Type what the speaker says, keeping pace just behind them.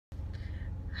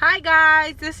Hi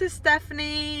guys, this is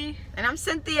Stephanie. And I'm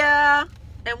Cynthia.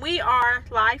 And we are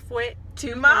Life with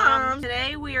Two Moms.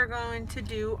 Today we are going to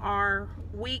do our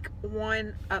week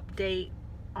 1 update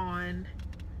on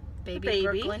Baby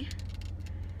Brooklyn.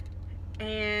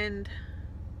 And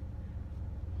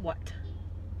what?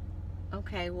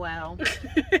 Okay, well.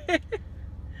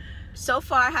 So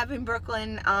far having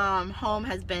Brooklyn home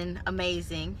has been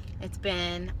amazing. It's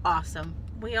been awesome.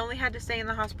 We only had to stay in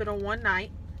the hospital one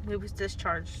night. We was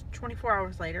discharged 24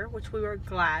 hours later, which we were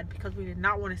glad because we did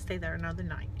not want to stay there another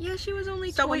night. Yeah, she was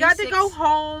only 26. So we got to go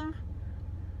home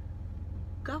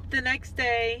the next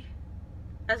day,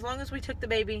 as long as we took the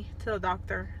baby to the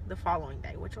doctor the following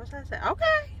day, which was, I said, okay,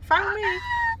 fine with me.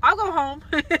 I'll go home.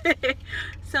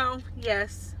 So,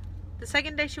 yes. The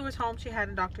second day she was home, she had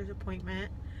a doctor's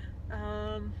appointment.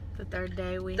 The third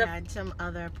day we had some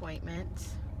other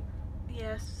appointments.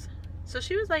 Yes. So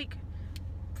she was like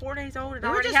 4 days old and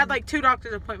already had like 2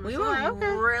 doctor's appointments. We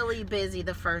were really busy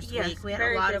the first week. We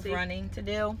had a lot of running to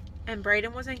do. And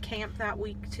Braden was in camp that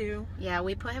week too. Yeah,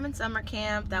 we put him in summer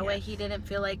camp. That way he didn't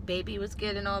feel like baby was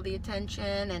getting all the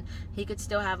attention, and he could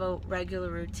still have a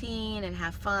regular routine and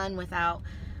have fun without,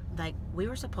 like, we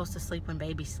were supposed to sleep when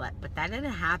baby slept, but that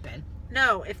didn't happen.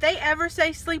 No, if they ever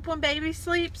say sleep when baby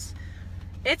sleeps,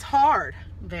 it's hard.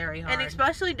 Very hard. And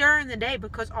especially during the day,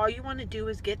 because all you want to do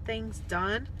is get things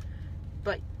done.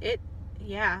 But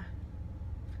yeah.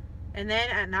 And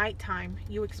then at nighttime,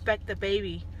 you expect the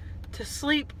baby to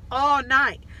sleep all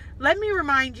night. Let me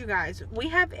remind you guys, we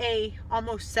have a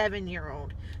almost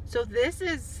 7-year-old. So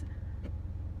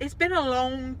it's been a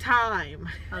long time.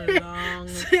 A long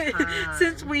time.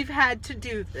 Since we've had to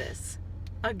do this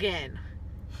again.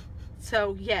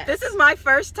 So, yes. This is my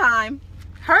first time.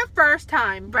 Her first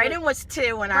time. Braden was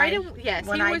 2 when I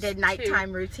did nighttime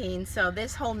 2. routine. So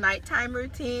this whole nighttime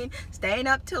routine, staying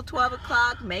up till 12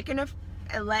 o'clock, making her,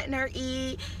 letting her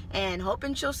eat, and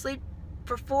hoping she'll sleep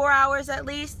for 4 hours at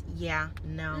least. Yeah,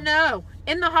 no. No.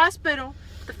 In the hospital,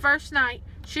 the first night,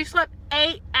 she slept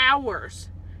 8 hours.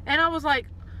 And I was like,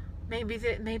 maybe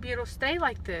it'll stay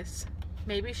like this.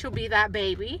 Maybe she'll be that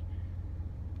baby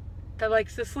that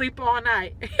likes to sleep all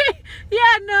night.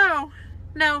 Yeah, no.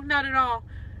 No, not at all.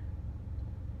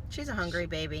 She's a hungry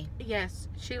baby. Yes,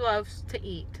 she loves to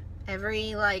eat.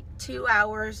 Every 2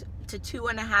 hours to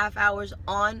 2.5 hours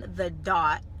on the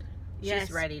dot, she's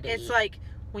ready to eat. It's like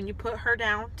when you put her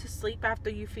down to sleep after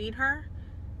you feed her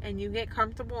and you get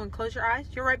comfortable and close your eyes,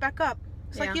 you're right back up.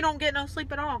 It's like you don't get no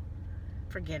sleep at all.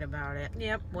 Forget about it.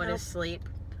 Yep. What is sleep?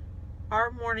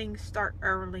 Our mornings start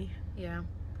early. Yeah.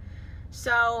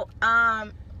 So,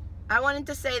 I wanted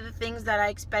to say the things that I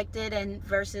expected and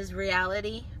versus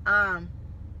reality.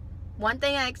 One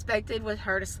thing I expected was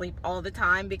her to sleep all the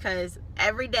time, because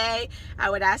every day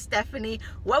I would ask Stephanie,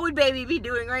 what would baby be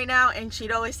doing right now? And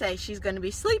she'd always say she's going to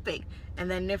be sleeping. And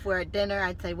then if we're at dinner,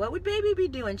 I'd say, what would baby be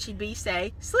doing? She'd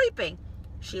say sleeping.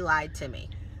 She lied to me.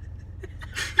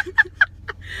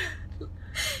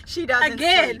 She doesn't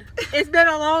sleep. It's been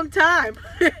a long time.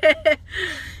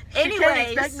 Anyways, you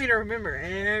can't expect me to remember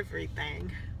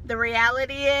everything. The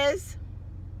reality is,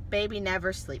 baby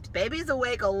never sleeps. Baby's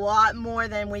awake a lot more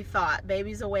than we thought.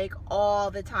 Baby's awake all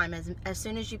the time. As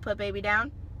soon as you put baby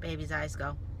down, baby's eyes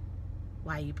go,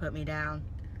 why you put me down?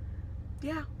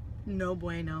 Yeah, no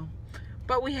bueno.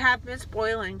 But we have been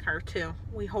spoiling her too.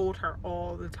 We hold her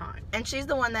all the time. And she's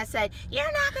the one that said, you're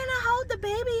not going to hold the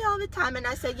baby all the time. And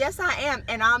I said, yes, I am.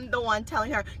 And I'm the one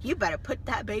telling her, you better put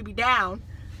that baby down.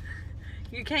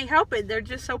 You can't help it. They're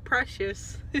just so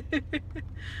precious.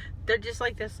 They're just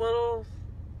like this little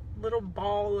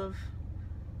ball of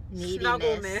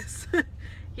snuggleness.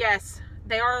 Yes,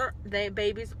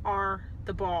 babies are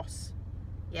the boss.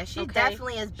 Yeah, she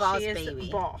definitely is boss baby. She is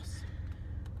the boss.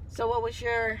 So what was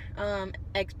your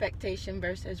expectation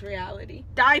versus reality?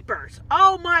 Diapers.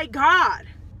 Oh my God.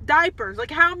 Diapers.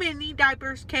 Like, how many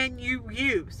diapers can you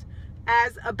use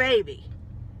as a baby?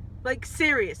 Like,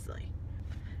 seriously.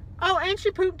 Oh, and she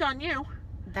pooped on you.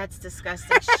 That's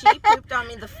disgusting. She pooped on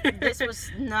me. This was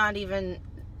not even,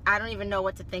 I don't even know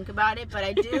what to think about it, but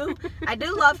I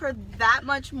do love her that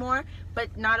much more.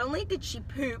 But not only did she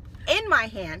poop in my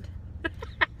hand,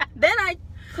 then I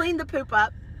cleaned the poop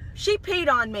up. She peed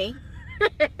on me.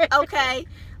 Okay?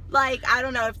 Like, I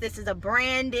don't know if this is a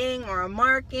branding or a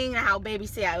marking, or how babies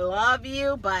say I love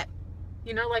you, but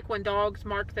you know, like when dogs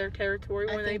mark their territory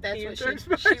when they pee. That's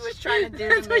what she was trying to do to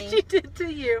me. That's what she did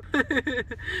to you.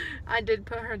 I did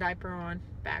put her diaper on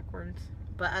backwards.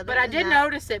 But I did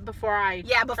notice it before I...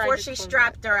 Yeah, before she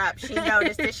strapped her up, she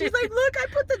noticed it. She's like, look, I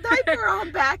put the diaper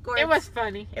on backwards. It was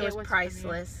funny. It was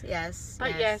priceless. Funny. Yes.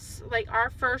 But yes, like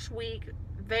our first week,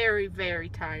 very, very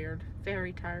tired.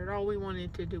 Very tired. All we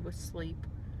wanted to do was sleep.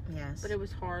 Yes. But it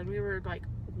was hard. We were like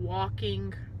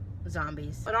walking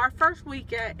Zombies. But our first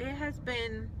week, it has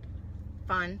been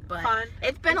Fun, but fun.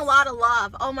 it's been a lot of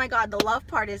love. Oh my God, the love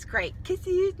part is great.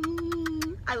 Kisses.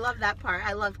 I love that part.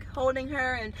 I love holding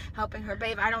her and helping her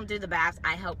bathe. I don't do the baths.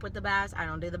 I help with the baths. I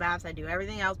don't do the baths. I do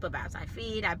everything else but baths. I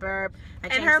feed, I burp, I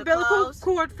change And her the umbilical clothes.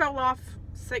 cord fell off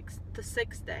the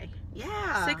sixth day.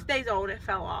 Yeah. 6 days old, it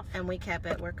fell off. And we kept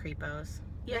it. We're creepos.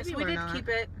 Yes, Maybe we we're did not. keep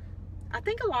it. I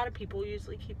think a lot of people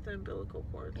usually keep the umbilical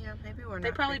cord. Yeah, maybe we're not.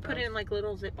 They probably put creepos. it in like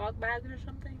little Ziploc bags or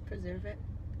something. Preserve it.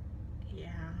 Yeah.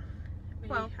 Maybe.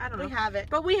 Well, I don't know. we have it.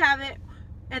 But we have it.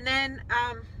 And then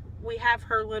we have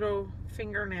her little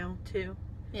fingernail too.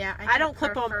 Yeah, I don't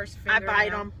took clip her 'em. first I bite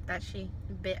fingernail 'em. that she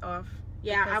bit off.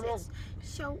 Yeah, I because won't. it's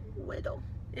so little.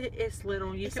 It's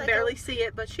little. You It's can like barely see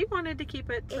it, but she wanted to keep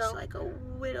it. It's So. like a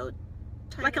little,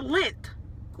 tiny Like a lint.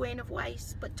 grain of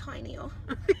rice, but tinier.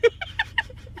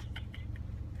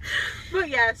 But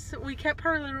yes, we kept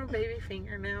her little baby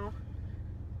fingernail.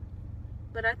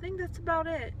 But I think that's about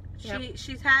it. Yep.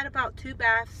 She's had about 2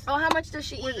 baths Oh, how much does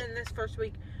she eat? within this first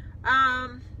week.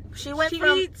 She went she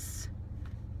from eats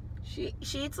she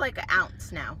eats like an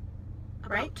ounce now.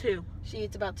 about Right? 2. She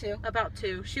eats about 2. About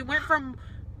 2. She went from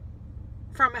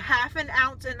a half an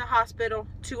ounce in the hospital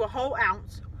to a whole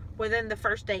ounce within the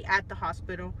first day at the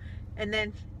hospital. And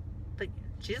then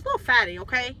she's a little fatty,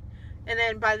 okay? And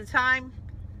then by the time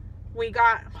we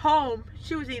got home,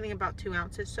 she was eating about 2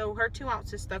 ounces. So her 2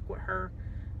 ounces stuck with her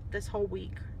this whole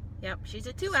week. Yep, she's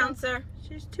a 2 So- ouncer.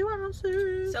 She's 2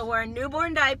 ounces. So we're in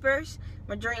newborn diapers.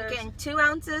 We're drinking 2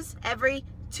 ounces every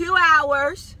 2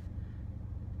 hours.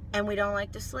 And we don't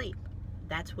like to sleep.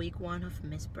 That's week 1 of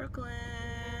Miss Brooklyn.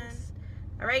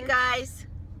 All right, guys.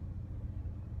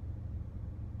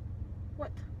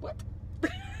 What? What?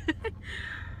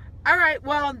 All right,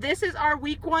 well, this is our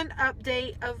week 1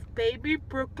 update of Baby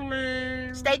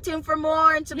Brooklyn. Stay tuned for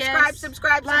more and subscribe, Yes.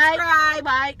 subscribe, Like, subscribe.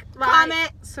 like,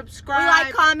 comment. subscribe. We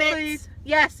like comments. Please.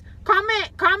 Yes,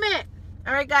 comment.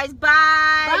 All right, guys. Bye.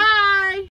 Bye.